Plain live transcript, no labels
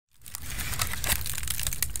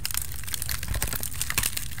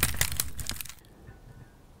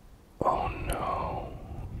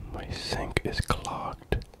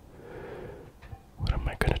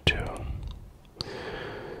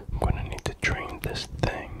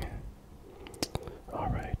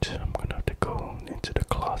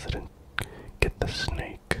closet and get the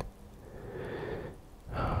snake.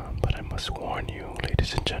 But I must warn you,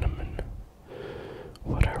 ladies and gentlemen,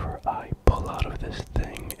 whatever I pull out of this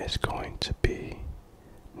thing is going to be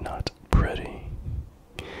not pretty.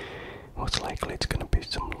 Most likely it's going to be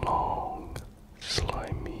some long,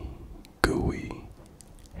 slimy, gooey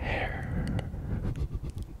hair.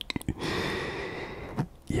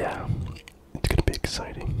 Yeah, it's going to be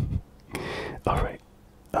exciting. Alright,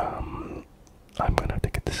 I'm going to have to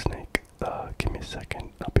get the snake. Give me a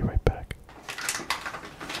second, I'll be right back.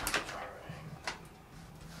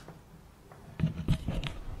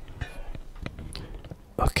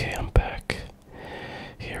 Okay, I'm back.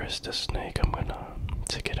 Here is the snake. I'm gonna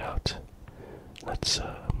take it out.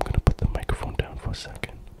 I'm gonna put the microphone down for a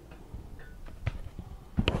second.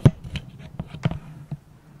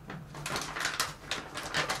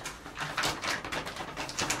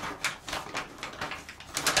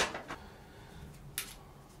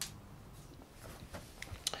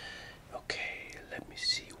 Okay, let me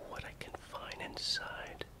see what I can find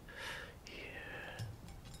inside here.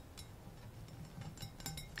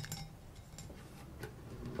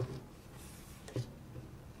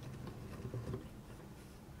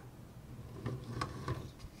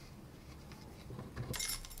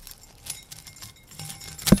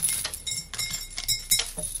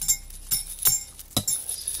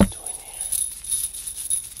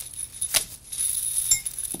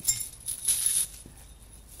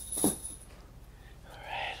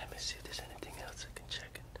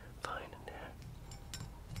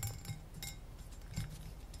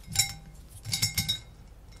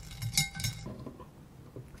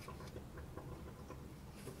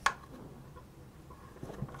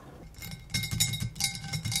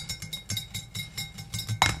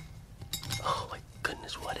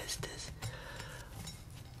 What is this?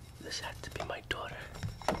 This had to be my daughter.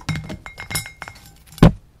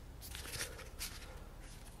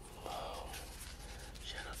 Oh,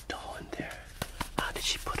 she had a doll in there. How did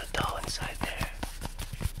she put a doll inside there?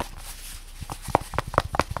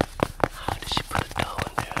 How did she put a doll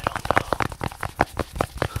in there? I don't know.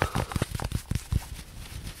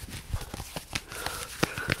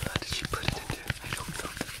 How did she put it in there? I don't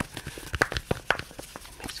know.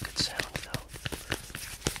 It makes good sounds though.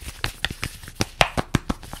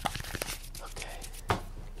 Okay,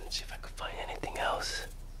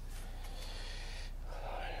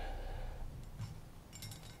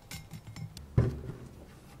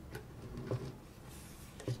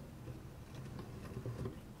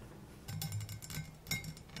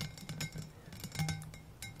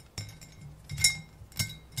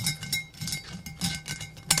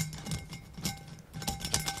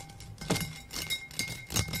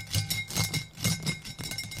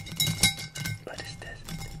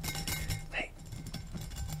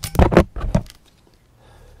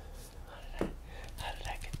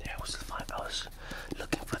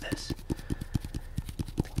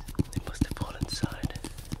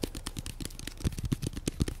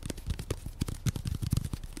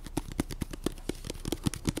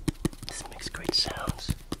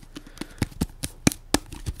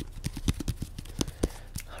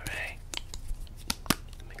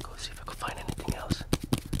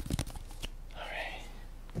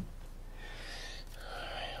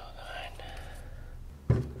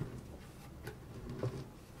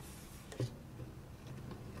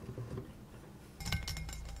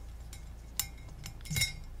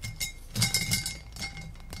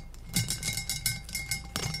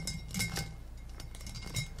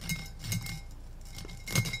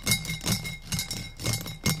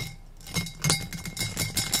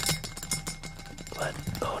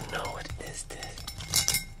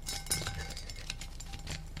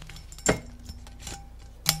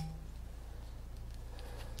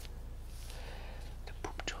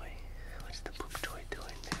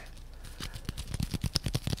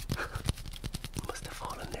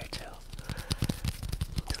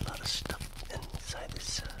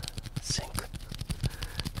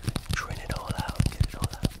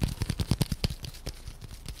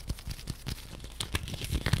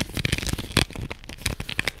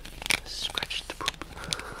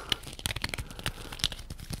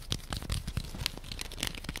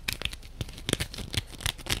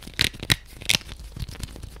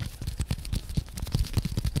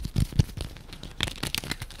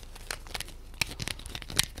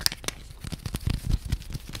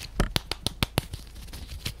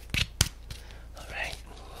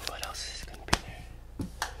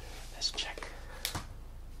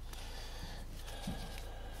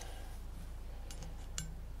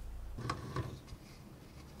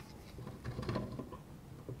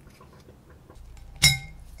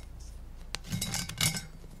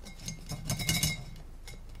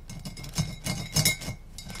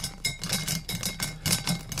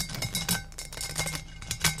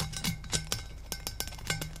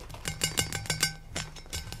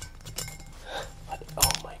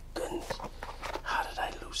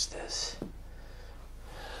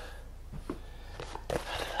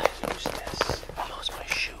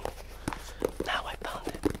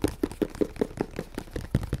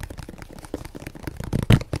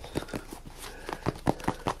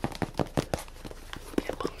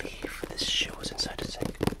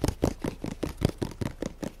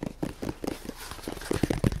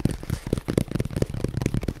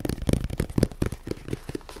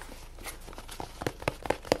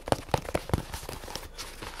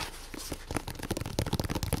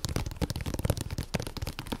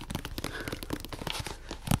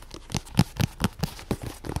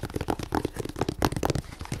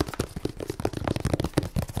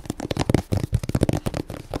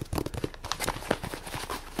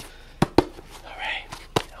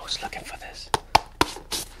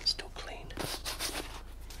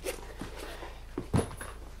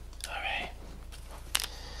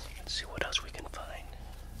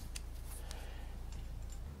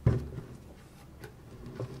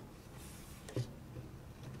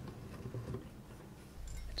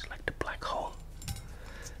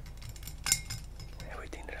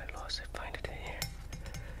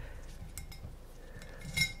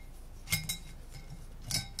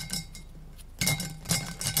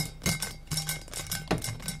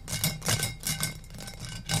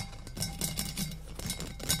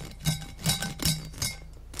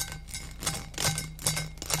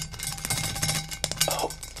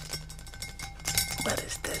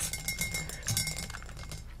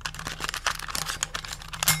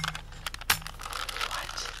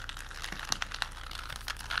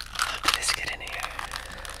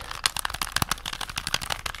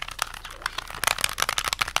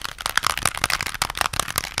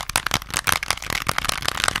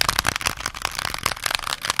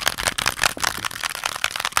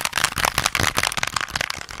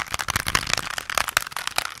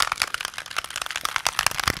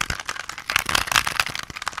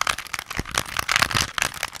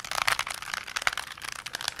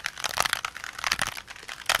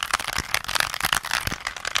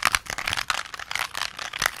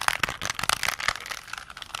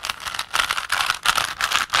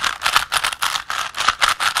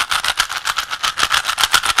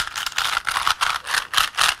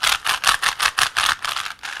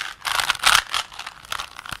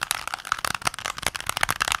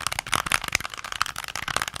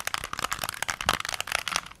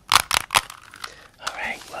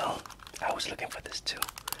 was looking for this too,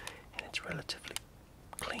 and it's relatively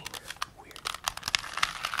clean. Weird.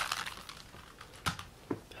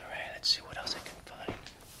 Alright, let's see what else I can find.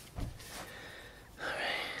 Alright.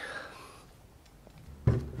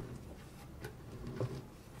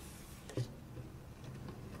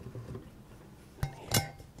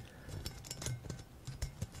 Here.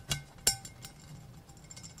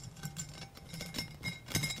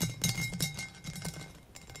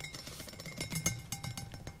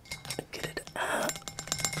 Get it out.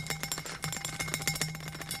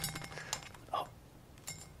 Oh.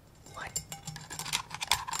 What?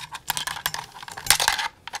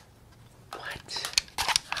 What?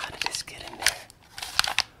 How did this get in there?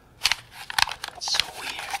 That's so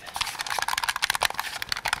weird.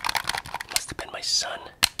 Must have been my son.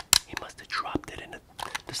 He must have dropped it in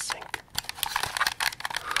the sink.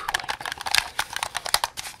 Oh my goodness.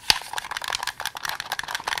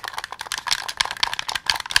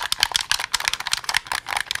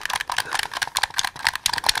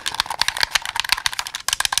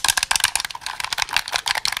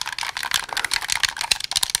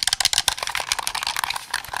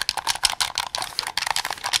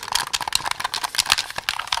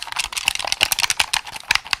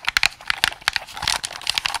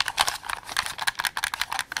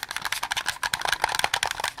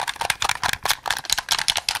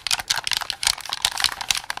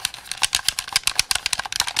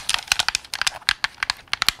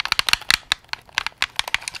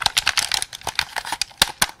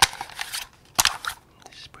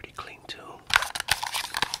 This is pretty clean too.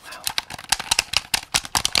 Wow.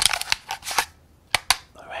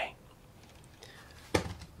 Alright.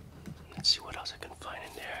 Let's see what else I can find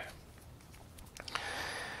in there.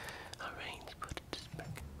 Alright, let's put this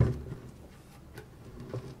back.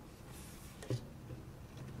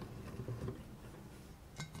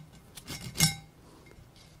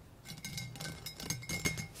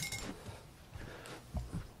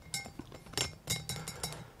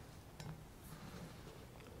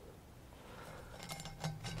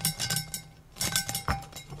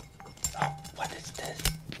 Oh, what is this?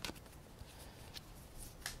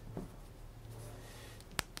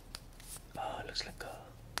 Oh, it looks like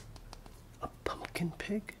a pumpkin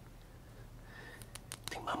pig. I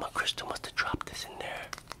think Mama Crystal must have dropped this in there.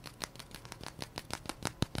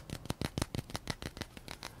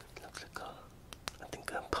 It looks like I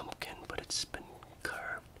think a pumpkin, but it's been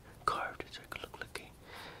carved. It's like look like a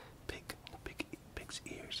pig's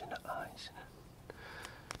ears and the eyes.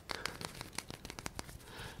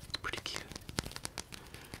 It's pretty cute.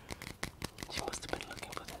 She must have been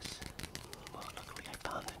looking for this. Well, luckily I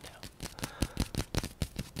found it now.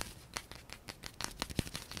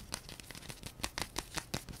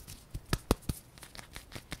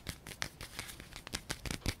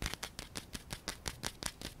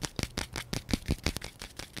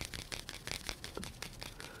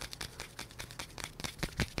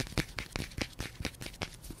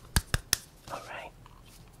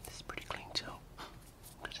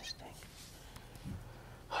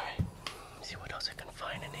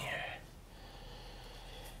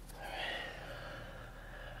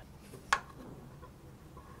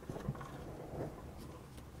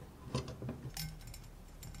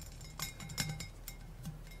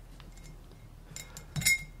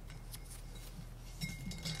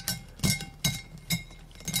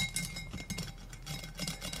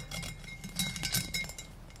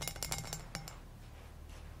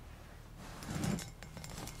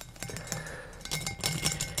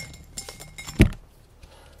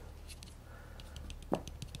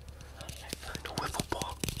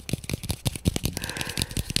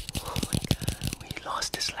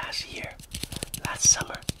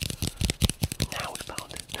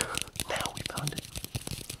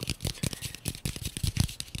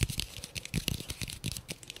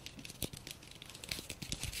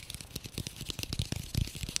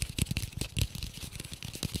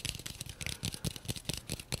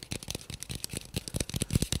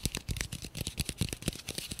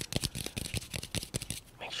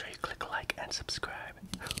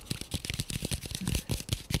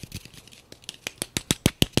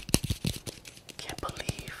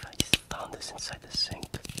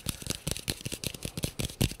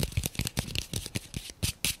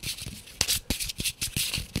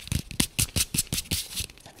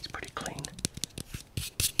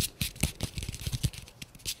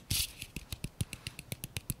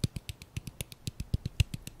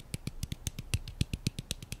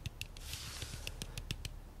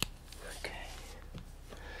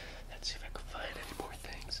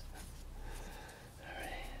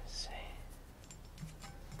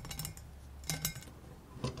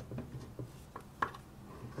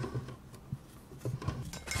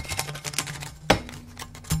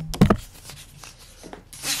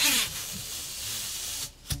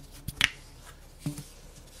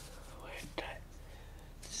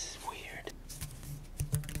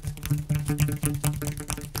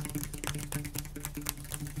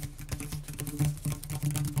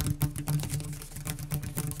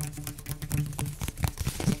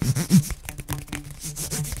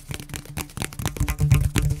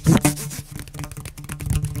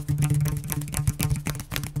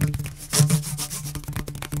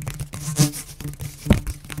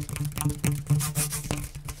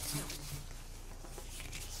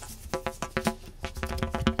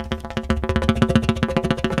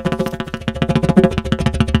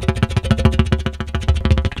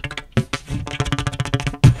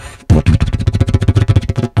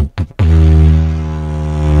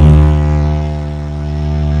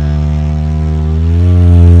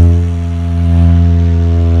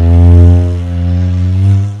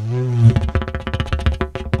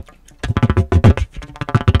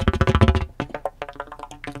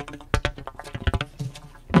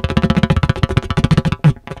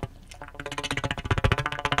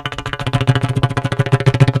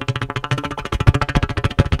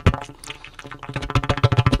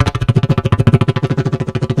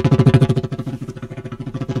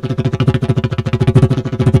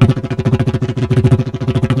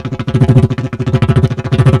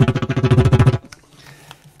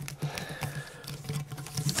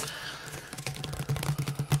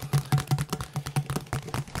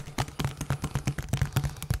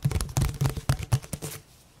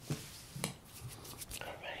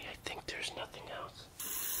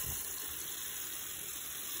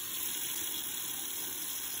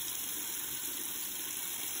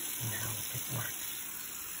 Now it works.